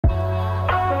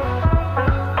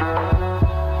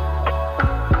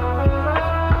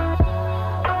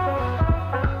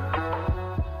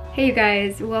Hey you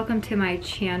guys, welcome to my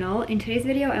channel. In today's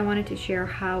video I wanted to share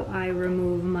how I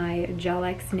remove my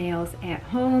Gel-X nails at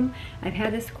home. I've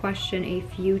had this question a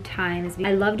few times.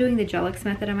 I love doing the Gel-X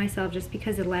method on myself just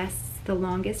because it lasts the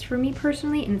longest for me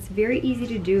personally, and it's very easy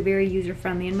to do, very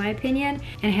user-friendly in my opinion.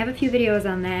 And I have a few videos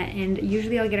on that, and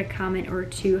usually I'll get a comment or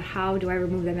two, how do I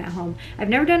remove them at home? I've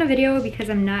never done a video because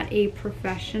I'm not a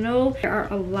professional. There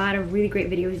are a lot of really great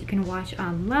videos you can watch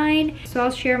online, so I'll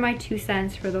share my 2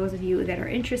 cents for those of you that are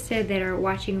interested, that are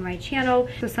watching my channel.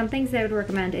 So some things that I would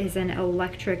recommend is an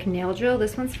electric nail drill.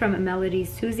 This one's from Melody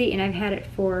Susie, and I've had it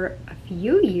for a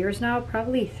few years now,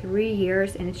 probably 3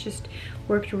 years, and it's just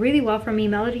worked really well for me.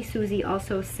 Melody Susie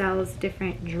also sells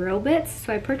different drill bits,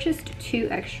 so I purchased 2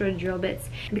 extra drill bits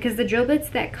because the drill bits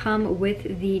that come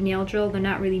with the nail drill, they're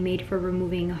not really made for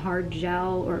removing hard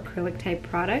gel or acrylic type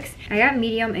products. I got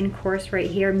medium and coarse right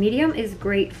here. Medium is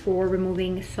great for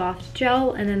removing soft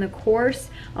gel, and then the coarse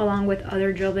along with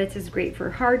other drill bits is great for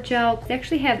hard gel. They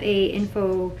actually have a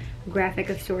infographic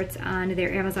of sorts on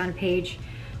their Amazon page.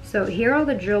 So here are all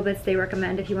the drill bits they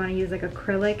recommend if you want to use like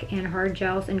acrylic and hard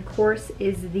gels, and coarse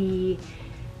is the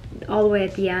all the way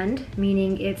at the end,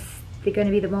 meaning it's going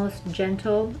to be the most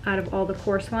gentle out of all the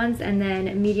coarse ones, and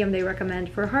then medium they recommend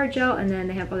for hard gel, and then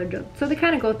they have other gel. So they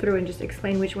kind of go through and just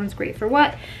explain which one's great for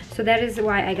what. So that is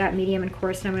why I got medium and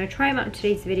coarse, and I'm going to try them out in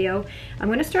today's video. I'm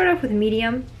going to start off with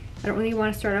medium. I don't really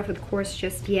want to start off with coarse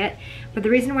just yet, but the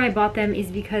reason why I bought them is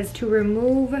because to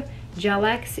remove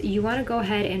Gel-X, you want to go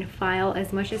ahead and file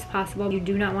as much as possible. You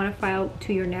do not want to file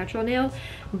to your natural nail,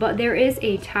 but there is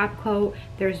a top coat,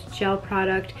 there's gel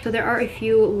product. So there are a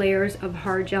few layers of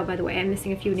hard gel. By the way, I'm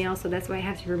missing a few nails, so that's why I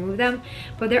have to remove them.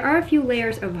 But there are a few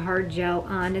layers of hard gel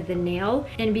on the nail,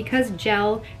 and because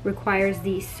gel requires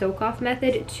the soak off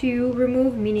method to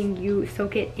remove, meaning you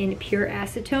soak it in pure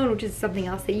acetone, which is something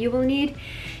else that you will need,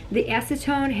 the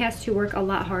acetone has to work a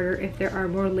lot harder if there are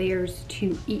more layers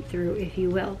to eat through, if you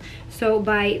will. So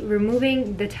by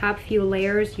removing the top few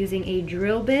layers using a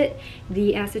drill bit,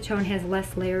 the acetone has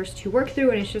less layers to work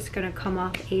through, and it's just going to come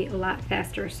off a lot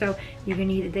faster. So you're going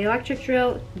to need the electric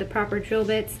drill, the proper drill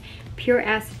bits, pure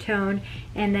acetone,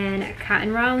 and then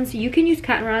cotton rounds. You can use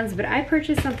cotton rounds, but I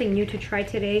purchased something new to try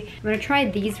today. I'm going to try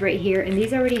these right here, and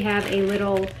these already have a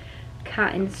little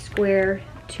cotton square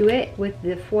to it with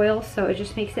the foil, so it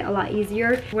just makes it a lot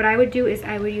easier. What I would do is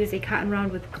I would use a cotton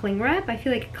round with cling wrap. I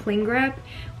feel like cling wrap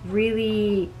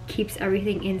really keeps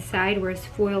everything inside, whereas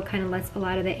foil kind of lets a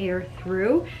lot of the air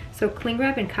through. So cling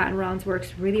wrap and cotton rounds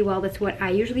works really well. That's what I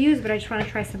usually use, but I just want to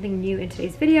try something new in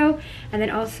today's video. And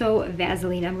then also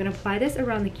Vaseline. I'm going to apply this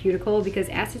around the cuticle because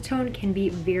acetone can be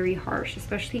very harsh,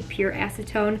 especially pure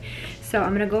acetone. So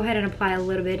I'm going to go ahead and apply a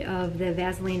little bit of the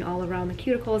Vaseline all around the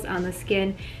cuticles on the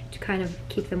skin to kind of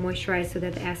keep them moisturized so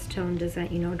that the acetone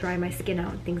doesn't, you know, dry my skin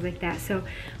out and things like that. So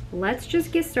let's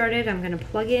just get started. I'm going to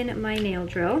plug in my nail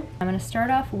drill. I'm going to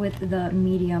start off with the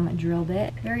medium drill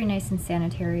bit. Very nice and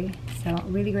sanitary, so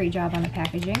really great job on the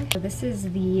packaging. So this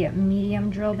is the medium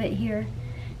drill bit here.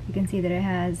 You can see that it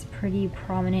has pretty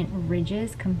prominent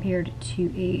ridges compared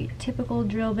to a typical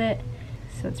drill bit,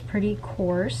 so it's pretty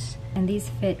coarse. And these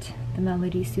fit the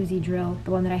Melody Susie drill,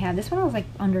 the one that I have. This one was like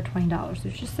under $20. So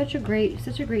it's just such a great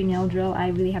nail drill. I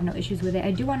really have no issues with it.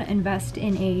 I do want to invest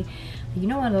in a, you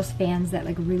know, one of those fans that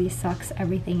like really sucks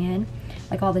everything in,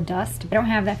 like all the dust. I don't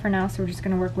have that for now, so we're just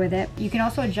going to work with it. You can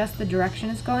also adjust the direction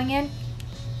it's going in.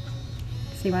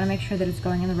 So you want to make sure that it's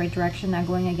going in the right direction, not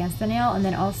going against the nail, and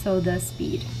then also the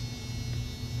speed. So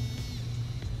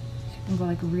you can go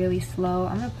like really slow.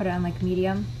 I'm going to put it on like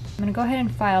medium. I'm going to go ahead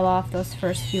and file off those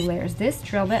first few layers. This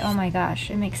drill bit, oh my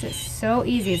gosh, it makes it so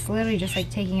easy. It's literally just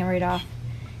like taking it right off.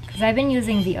 Because I've been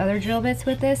using the other drill bits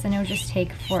with this, and it would just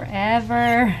take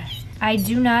forever. I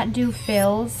do not do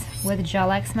fills with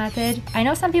Gel-X method. I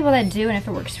know some people that do, and if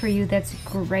it works for you, that's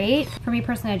great. For me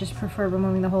personally, I just prefer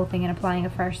removing the whole thing and applying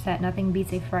a fresh set. Nothing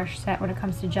beats a fresh set when it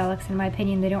comes to Gel-X. In my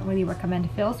opinion, they don't really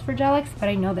recommend fills for Gel-X, but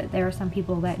I know that there are some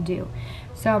people that do.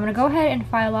 So I'm going to go ahead and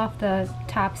file off the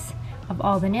tops of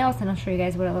all the nails, and I'll show you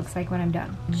guys what it looks like when I'm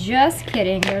done. Just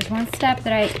kidding, there's one step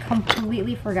that I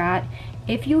completely forgot.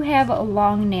 If you have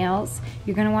long nails,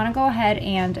 you're going to want to go ahead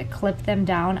and clip them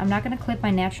down. I'm not going to clip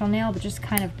my natural nail, but just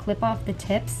kind of clip off the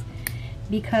tips,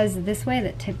 because this way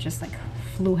the tip just like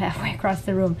flew halfway across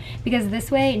the room. Because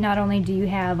this way, not only do you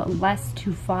have less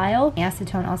to file,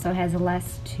 acetone also has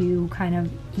less to kind of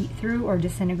eat through or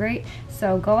disintegrate.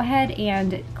 So go ahead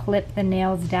and clip the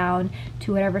nails down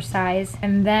to whatever size,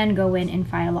 and then go in and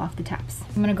file off the tops.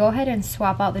 I'm gonna go ahead and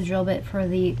swap out the drill bit for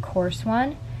the coarse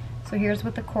one. So here's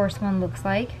what the coarse one looks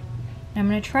like. I'm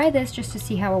going to try this just to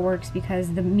see how it works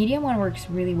because the medium one works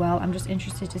really well. I'm just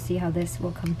interested to see how this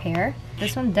will compare.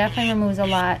 This one definitely removes a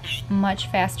lot much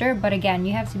faster, but again,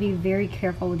 you have to be very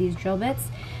careful with these drill bits.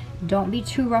 Don't be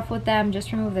too rough with them.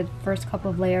 Just remove the first couple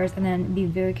of layers and then be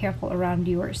very careful around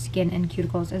your skin and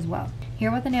cuticles as well. Here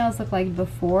are what the nails look like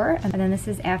before, and then this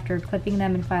is after clipping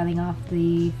them and filing off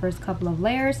the first couple of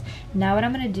layers. Now what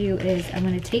I'm going to do is I'm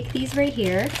going to take these right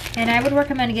here, and I would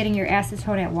recommend getting your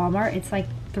acetone at Walmart. It's like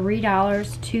 $3,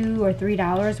 $2 or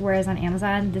 $3, whereas on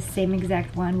Amazon the same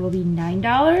exact one will be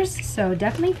 $9. So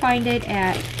definitely find it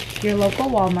at your local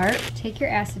Walmart. Take your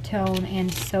acetone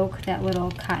and soak that little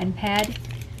cotton pad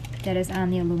that is on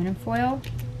the aluminum foil,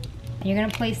 and you're going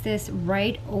to place this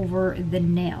right over the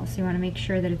nail. So you want to make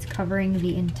sure that it's covering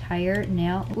the entire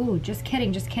nail. Ooh, just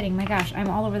kidding, just kidding. My gosh, I'm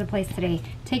all over the place today.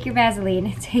 Take your Vaseline,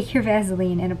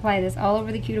 and apply this all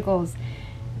over the cuticles.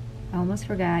 I almost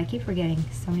forgot. I keep forgetting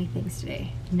so many things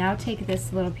today. Now take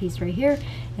this little piece right here,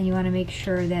 and you want to make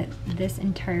sure that this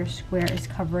entire square is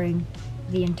covering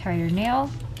the entire nail.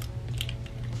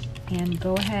 And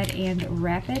go ahead and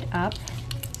wrap it up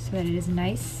so that it is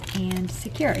nice and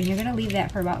secure. And you're going to leave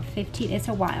that for about 15, it's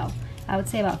a while. I would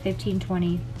say about 15,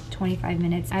 20, 25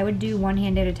 minutes. I would do one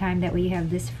hand at a time, that way you have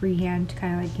this free hand to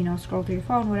kind of like, you know, scroll through your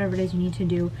phone, whatever it is you need to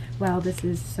do while this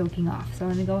is soaking off. So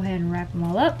let me go ahead and wrap them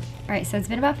all up. Alright, so it's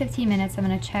been about 15 minutes. I'm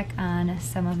going to check on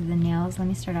some of the nails. Let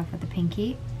me start off with the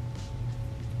pinky.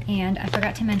 And I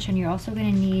forgot to mention, you're also going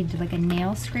to need like a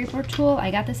nail scraper tool.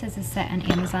 I got this as a set on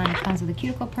Amazon. It comes with a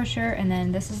cuticle pusher, and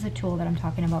then this is the tool that I'm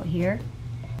talking about here.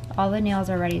 All the nails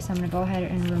are ready, so I'm going to go ahead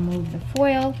and remove the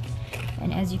foil.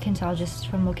 And as you can tell just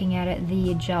from looking at it,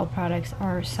 the gel products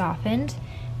are softened.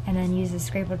 And then use the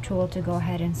scraper tool to go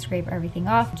ahead and scrape everything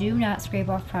off. Do not scrape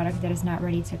off product that is not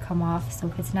ready to come off. So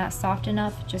if it's not soft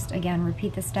enough, just again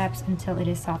repeat the steps until it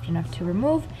is soft enough to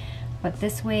remove. But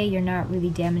this way you're not really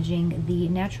damaging the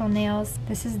natural nails.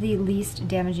 This is the least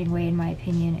damaging way, in my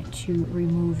opinion, to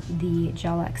remove the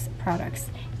Gel-X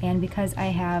products. And because I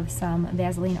have some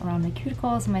Vaseline around my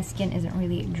cuticles, my skin isn't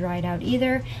really dried out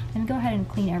either. Let me go ahead and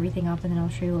clean everything up, and then I'll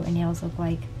show you what my nails look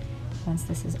like once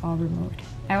this is all removed.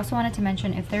 I also wanted to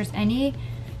mention, if there's any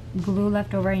glue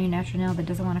left over on your natural nail that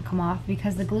doesn't want to come off,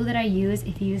 because the glue that I use,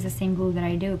 if you use the same glue that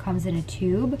I do, it comes in a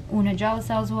tube. Una Gel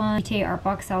sells one, ETA Art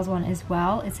Box sells one as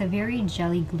well. It's a very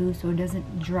jelly glue, so it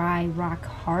doesn't dry rock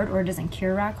hard, or it doesn't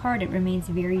cure rock hard. It remains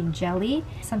very jelly.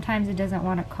 Sometimes it doesn't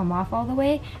want to come off all the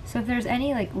way, so if there's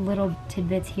any like little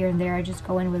tidbits here and there, I just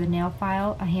go in with a nail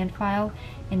file, a hand file,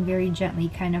 and very gently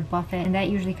kind of buff it, and that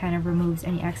usually kind of removes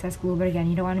any excess glue. But again,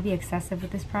 you don't want to be excessive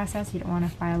with this process. You don't want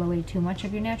to file away too much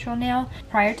of your natural nail.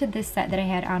 Prior to this set that I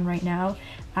had on right now,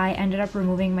 I ended up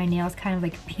removing my nails, kind of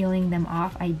like peeling them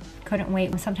off. I couldn't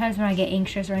wait. Sometimes when I get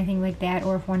anxious or anything like that,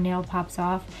 or if one nail pops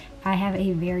off, I have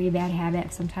a very bad habit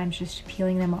of sometimes just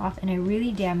peeling them off, and it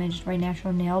really damaged my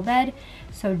natural nail bed.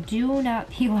 So do not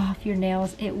peel off your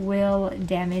nails. It will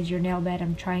damage your nail bed.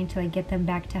 I'm trying to like get them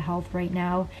back to health right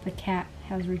now. The cat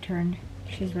has returned.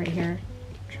 She's right here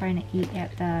trying to eat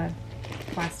at the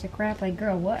plastic wrap. Like,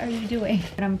 girl, what are you doing?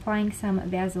 But I'm applying some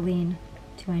Vaseline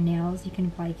to my nails. You can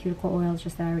apply cuticle oils,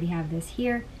 just that I already have this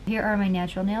here. Here are my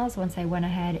natural nails once I went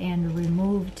ahead and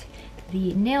removed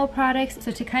the nail products.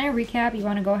 So to kind of recap, you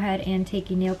want to go ahead and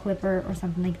take a nail clipper or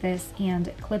something like this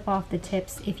and clip off the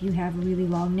tips if you have really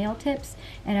long nail tips,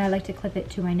 and I like to clip it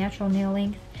to my natural nail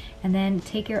length. And then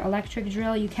take your electric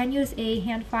drill. You can use a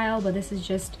hand file, but this is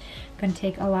just going to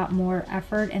take a lot more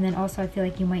effort. And then also I feel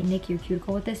like you might nick your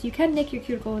cuticle with this. You can nick your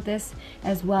cuticle with this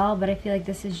as well, but I feel like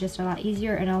this is just a lot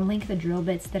easier. And I'll link the drill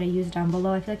bits that I use down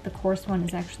below. I feel like the coarse one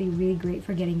is actually really great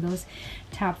for getting those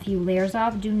top few layers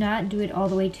off. Do not do it all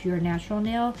the way to your natural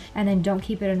nail, and then don't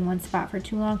keep it in one spot for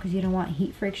too long because you don't want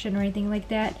heat friction or anything like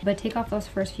that. But take off those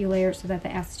first few layers so that the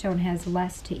acetone has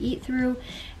less to eat through.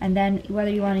 And then whether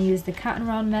you want to use the cotton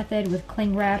round method with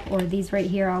cling wrap or these right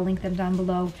here, I'll link them down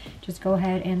below. Just go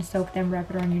ahead and soak them, wrap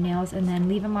it around your nails, and then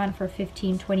leave them on for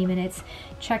 15-20 minutes.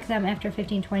 Check them after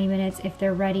 15-20 minutes. If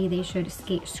they're ready, they should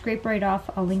scrape right off.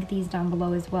 I'll link these down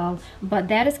below as well. But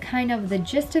that is kind of the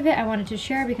gist of it. I wanted to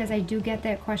share because I do get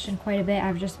that question quite a bit.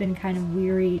 I've just been kind of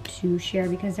weary to share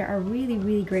because there are really,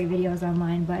 really great videos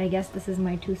online, but I guess this is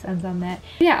my 2 cents on that.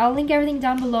 Yeah, I'll link everything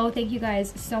down below. Thank you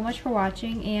guys so much for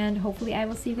watching, and hopefully I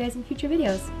will see you guys in future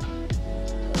videos.